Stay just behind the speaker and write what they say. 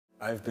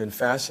I've been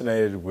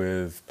fascinated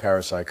with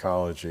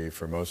parapsychology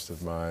for most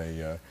of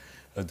my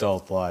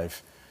adult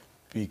life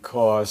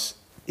because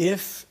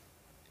if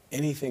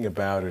anything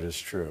about it is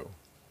true,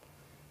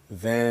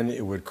 then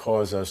it would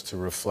cause us to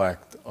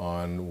reflect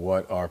on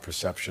what our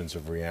perceptions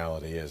of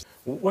reality is.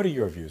 What are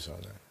your views on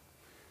that?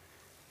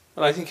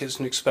 Well, I think it's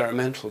an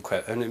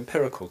an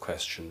empirical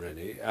question,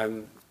 really.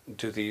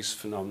 Do these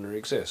phenomena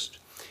exist?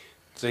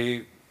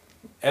 The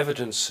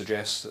evidence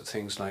suggests that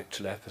things like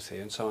telepathy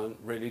and so on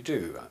really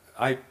do.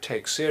 I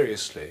take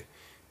seriously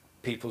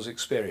people's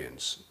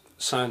experience.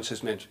 Science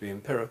is meant to be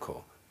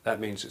empirical.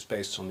 That means it's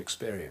based on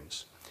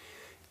experience.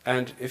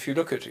 And if you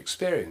look at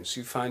experience,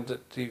 you find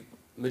that the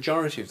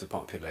majority of the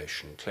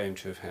population claim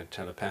to have had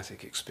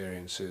telepathic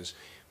experiences.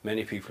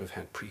 Many people have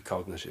had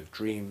precognitive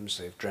dreams.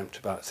 They've dreamt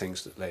about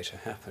things that later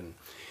happen.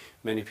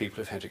 Many people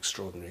have had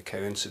extraordinary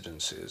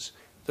coincidences.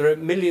 There are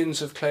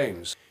millions of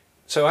claims.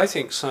 So I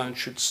think science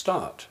should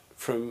start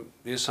from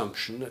the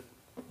assumption that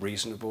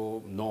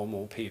reasonable,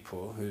 normal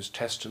people whose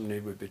testimony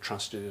would be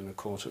trusted in a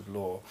court of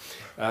law,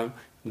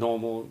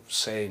 normal,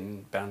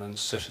 sane,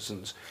 balanced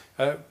citizens,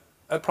 are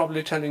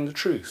probably telling the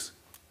truth.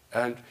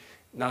 And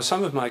now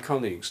some of my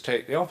colleagues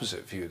take the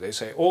opposite view. They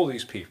say all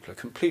these people are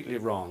completely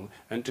wrong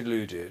and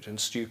deluded and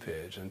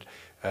stupid and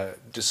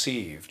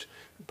deceived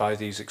by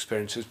these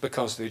experiences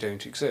because they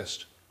don't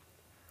exist.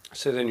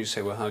 So then you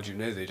say, well, how do you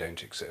know they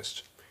don't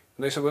exist?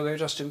 And they say, well, they're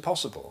just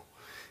impossible.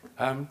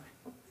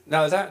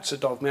 Now that's a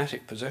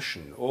dogmatic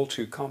position, all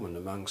too common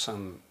among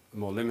some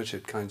more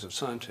limited kinds of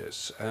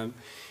scientists.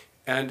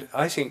 And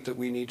I think that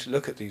we need to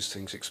look at these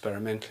things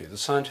experimentally. The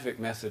scientific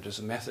method is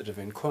a method of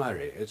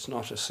inquiry. It's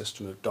not a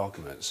system of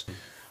dogmas.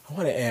 I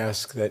want to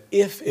ask that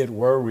if it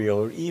were real,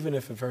 or even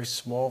if a very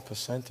small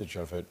percentage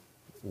of it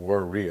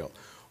were real,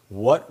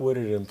 what would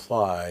it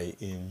imply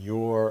in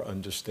your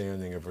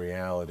understanding of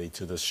reality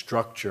to the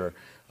structure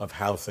of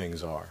how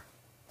things are?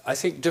 I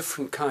think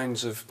different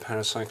kinds of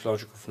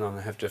parapsychological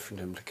phenomena have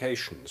different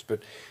implications,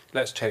 but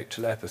let's take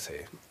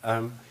telepathy.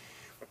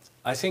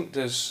 I think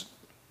there's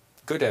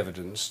good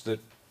evidence that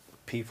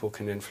people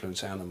can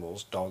influence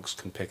animals, dogs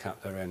can pick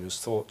up their owner's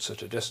thoughts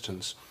at a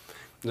distance,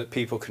 that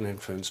people can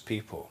influence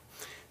people.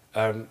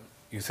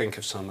 You think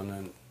of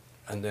someone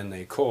and then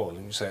they call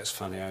and you say, it's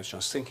funny, I was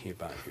just thinking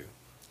about you.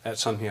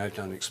 That's something I've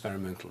done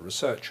experimental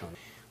research on.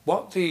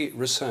 What the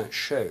research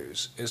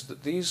shows is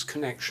that these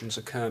connections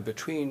occur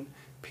between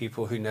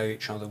people who know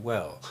each other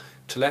well.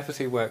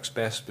 Telepathy works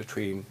best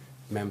between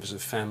members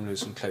of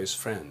families and close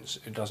friends.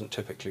 It doesn't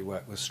typically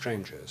work with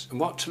strangers. And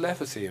what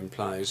telepathy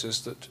implies is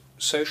that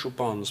social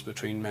bonds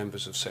between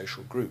members of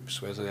social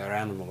groups, whether they're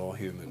animal or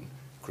human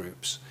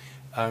groups,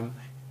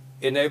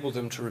 enable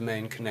them to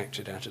remain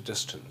connected at a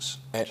distance.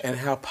 And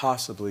how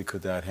possibly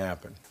could that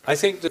happen? I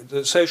think that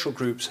the social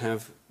groups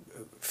have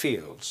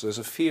fields. There's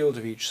a field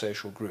of each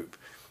social group.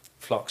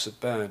 Flocks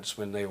of birds,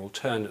 when they all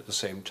turn at the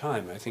same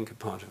time, I think are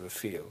part of a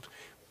field.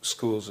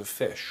 Schools of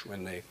fish,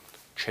 when they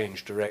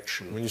change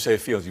direction. When you say a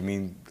field, you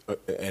mean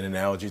an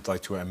analogy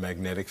like to a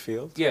magnetic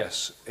field?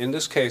 Yes. In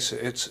this case,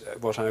 it's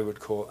what I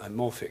would call a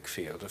morphic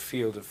field, a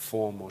field of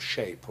form or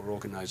shape or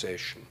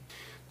organization.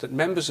 That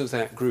members of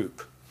that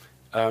group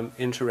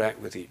interact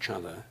with each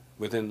other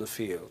within the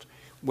field.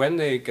 When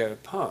they go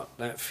apart,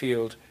 that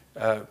field,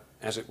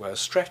 as it were,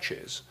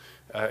 stretches.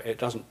 It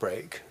doesn't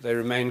break. They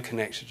remain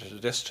connected at a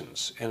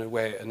distance in a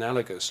way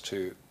analogous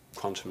to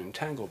quantum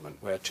entanglement,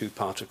 where two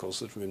particles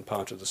that have been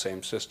part of the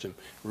same system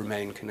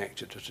remain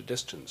connected at a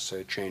distance,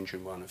 so change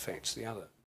in one affects the other.